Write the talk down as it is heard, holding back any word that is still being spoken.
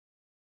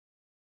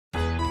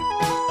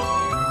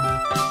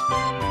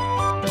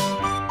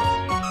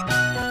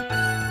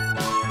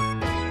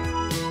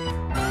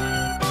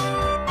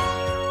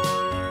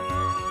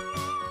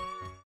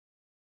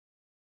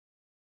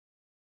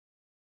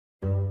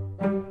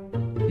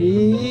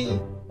He.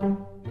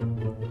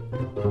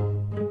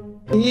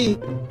 He.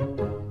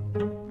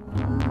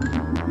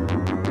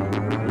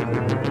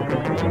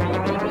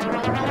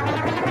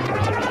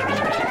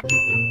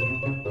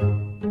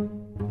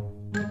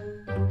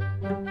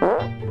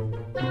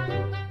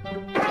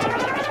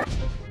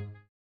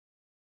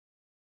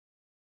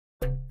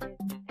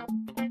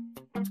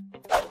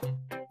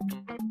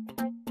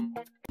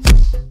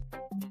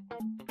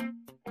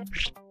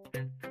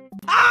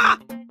 Ah!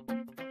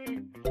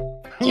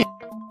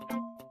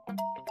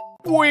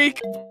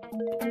 Weak.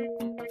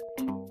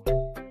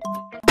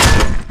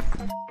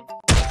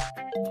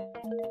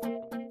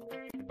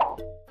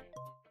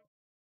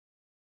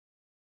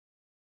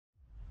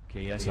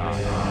 KSI,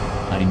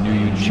 I knew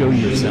you'd show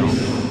yourself.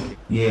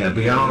 Yeah,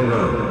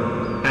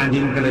 BRO. And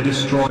you're gonna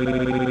destroy.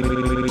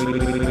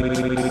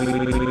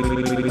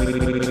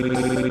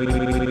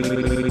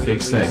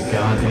 Fix that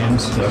goddamn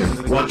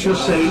stutter. What you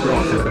say,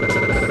 brother?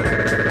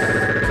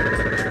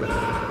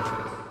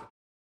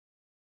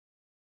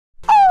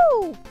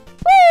 Oh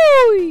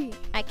boy!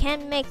 I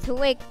can't make to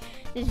make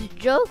this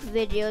joke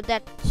video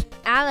that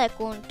Alec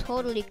won't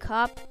totally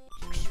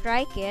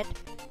strike it.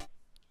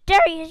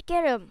 Darius,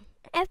 get him!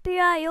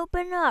 FBI,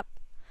 open up!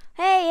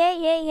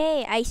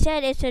 Hey! I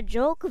said it's a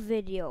joke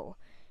video.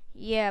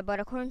 Yeah, but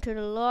according to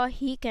the law,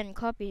 he can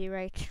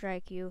copyright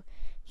strike you.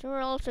 So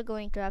we're also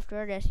going to have to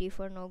arrest you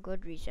for no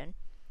good reason.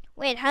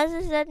 Wait, how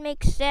does that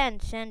make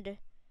sense? And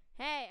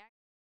hey.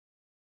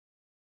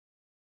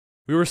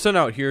 We were sent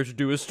out here to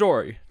do a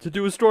story. To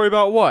do a story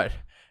about what?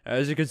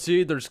 As you can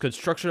see, there's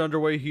construction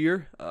underway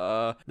here.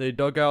 They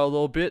dug out a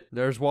little bit.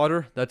 There's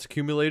water that's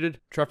accumulated.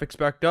 Traffic's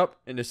backed up.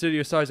 In a city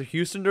the size of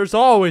Houston, there's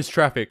always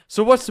traffic.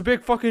 So what's the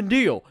big fucking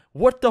deal?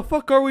 What the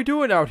fuck are we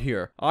doing out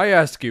here? I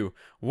ask you,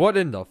 what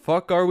in the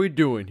fuck are we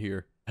doing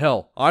here?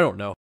 Hell, I don't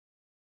know.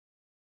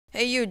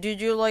 Hey you, did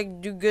you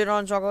do good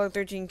on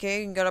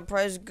Stalkalek13k and got a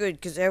prize?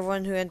 Good, because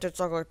everyone who entered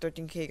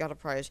Stalkalek13k got a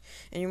prize.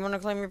 And you want to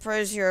claim your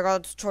prize? Here, I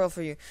got a tutorial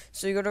for you.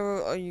 So you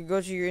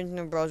go to your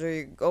internet browser,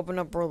 you open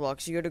up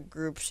Roblox, you go to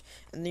groups,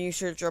 and then you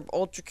search up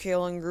Ultra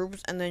Kale in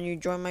groups, and then you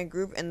join my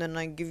group, and then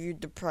I give you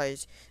the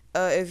prize.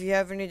 If you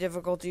have any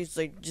difficulties,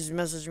 just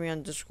message me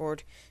on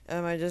Discord.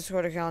 My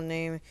Discord account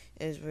name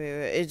is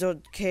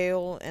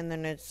Kale, and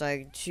then it's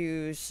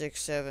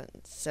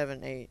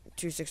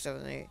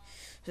 2678.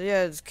 So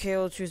yeah, it's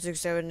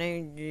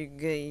Kale2678. You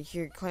get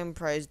here, claim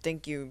prize.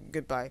 Thank you.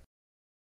 Goodbye.